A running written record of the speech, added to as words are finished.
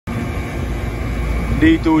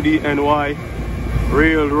D2DNY,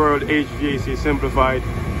 Real World HVAC Simplified.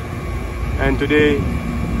 And today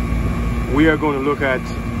we are going to look at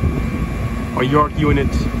a York unit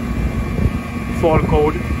fault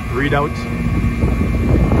code readout.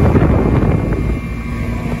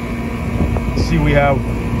 See, we have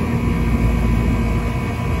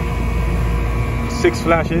 6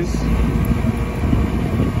 flashes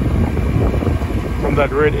from that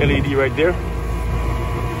red LED right there,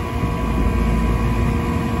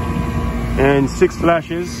 and 6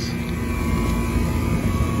 flashes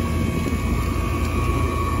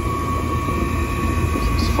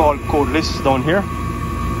fault code list down here.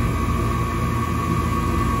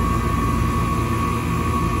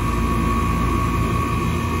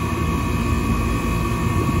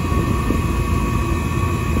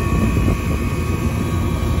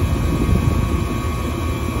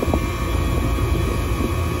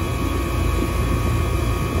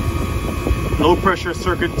 Low pressure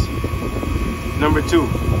circuit number 2,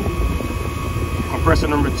 compressor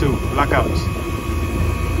number 2, lockout.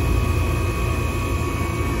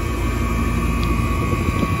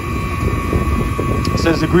 It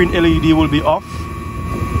says the green LED will be off,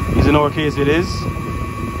 because in our case it is,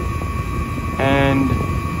 and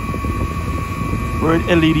red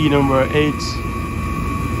LED number 8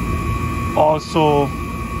 also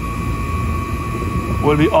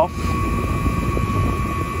will be off.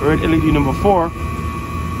 Red LED number 4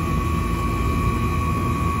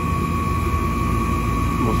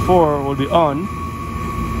 will be on,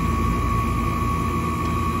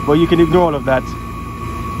 but you can ignore all of that.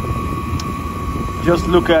 Just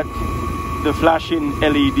look at the flashing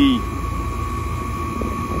LED.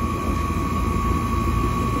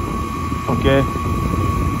 Okay,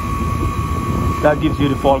 that gives you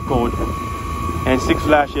the fault code, and 6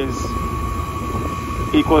 flashes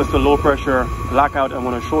equals to low pressure lockout. I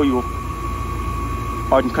want to show you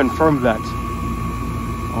or confirm that.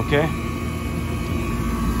 Okay,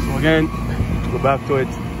 so again, go back to it.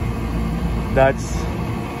 That's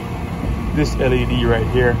this LED right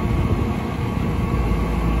here.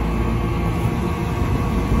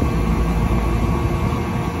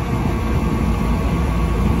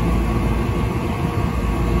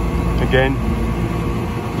 Again,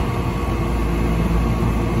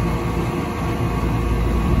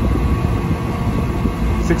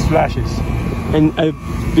 six flashes, and I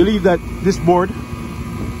believe that this board,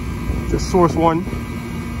 the source one,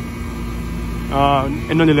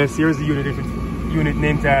 and nonetheless, here's the unit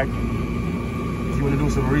name tag if you want to do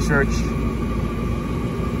some research.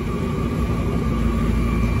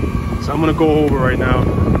 So I'm gonna go over right now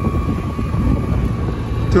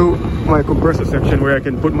to my compressor section where I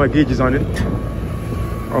can put my gauges on it,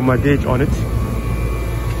 or my gauge on it.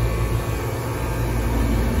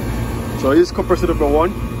 So this is compressor number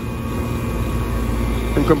 1,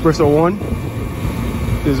 and compressor 1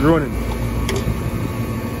 is running.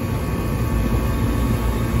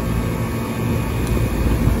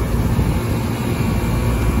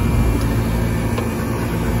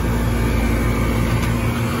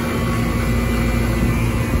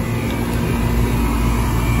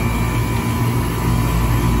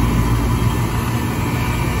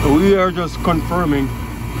 So we are just confirming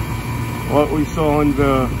what we saw on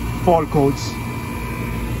the fault codes.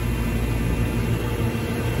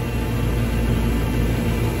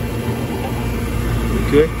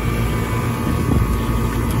 Okay.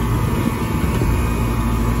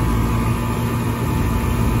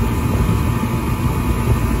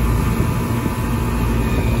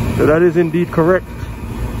 So that is indeed correct.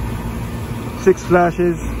 6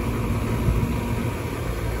 flashes.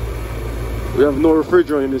 We have no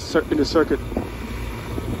refrigerant in the circuit.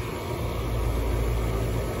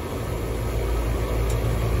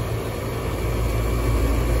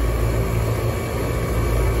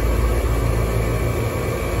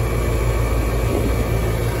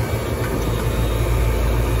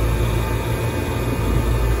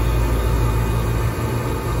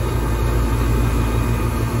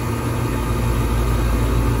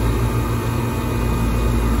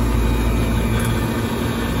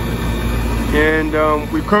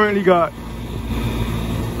 And we currently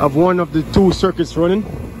have one of the 2 circuits running,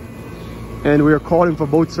 and we are calling for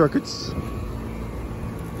both circuits.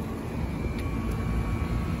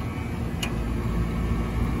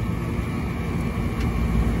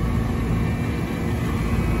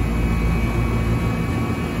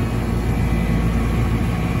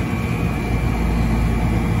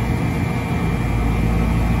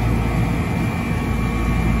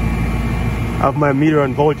 I have my meter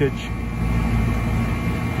on voltage,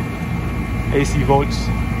 AC volts.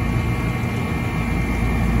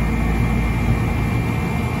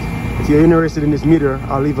 If you're interested in this meter,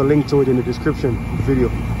 I'll leave a link to it in the description of the video.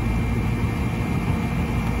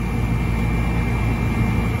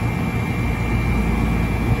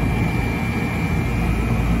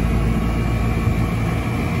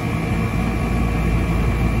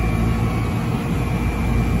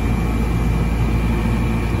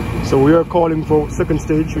 So we are calling for second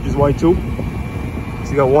stage, which is Y2. So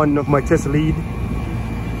you got one of my test lead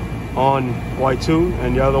on Y2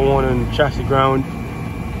 and the other one on chassis ground.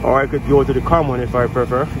 Or I could go to the common if I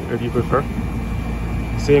prefer, if you prefer.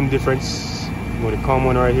 Same difference. Go to the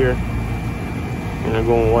common right here. And I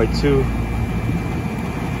go on Y2.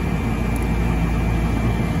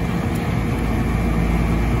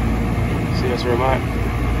 See, that's where I'm at.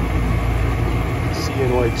 C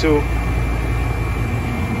and Y2.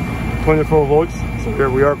 24 volts. So here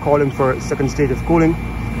we are calling for second stage of cooling,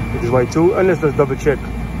 which is Y2, and let's just double check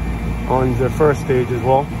on the first stage as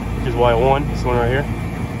well, which is Y1, this one right here.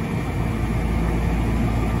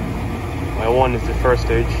 Y1 is the first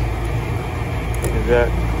stage. Look at that.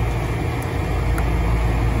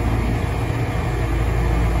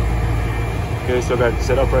 Okay, so I got it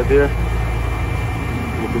set up right there,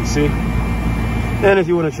 you can see. And if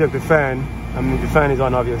you want to check the fan, I mean the fan is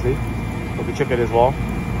on obviously, you can check it as well.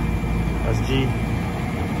 That's G,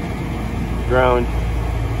 ground,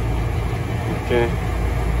 okay,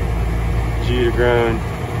 G to ground,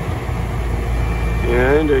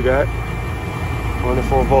 and they got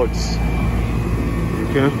 24 volts,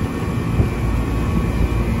 okay.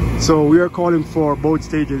 So we are calling for both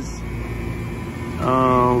stages,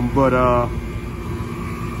 but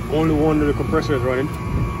only one of the compressor is running.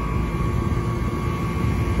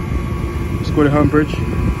 Let's go to amperage.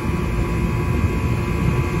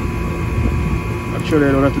 Actually,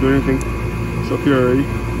 I don't have to do anything. It's up here already.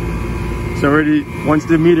 It's already, once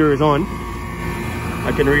the meter is on,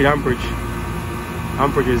 I can read amperage.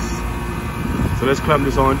 Amperages. So let's clamp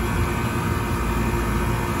this on.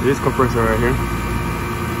 This compressor right here.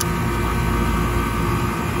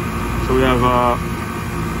 So we have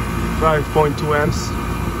 5.2 amps.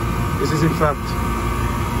 This is in fact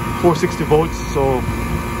 460 volts. So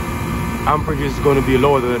amperage is going to be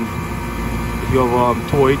lower than if you have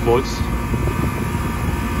 208 volts.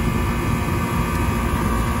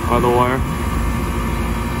 Other wire,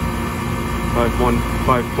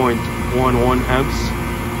 5.11 amps.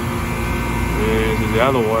 And this is the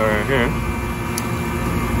other wire right here.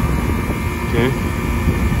 Okay.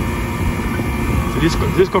 So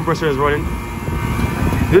this compressor is running.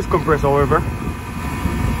 This compressor, however,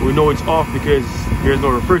 we know it's off because there's no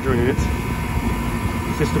refrigerant in it.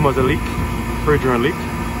 The system has a leak, refrigerant leak.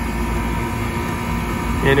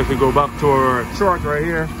 And if we go back to our chart right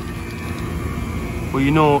here, well,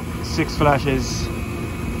 you know, 6 flashes,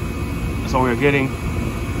 that's all we're getting.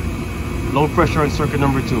 Low pressure on circuit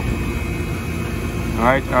number 2.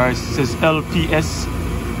 Alright, it says LPS,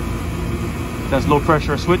 that's low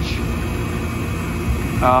pressure switch.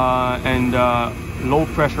 And low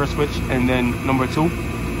pressure switch, and then number 2,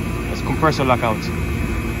 that's compressor lockout.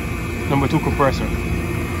 Number 2 compressor.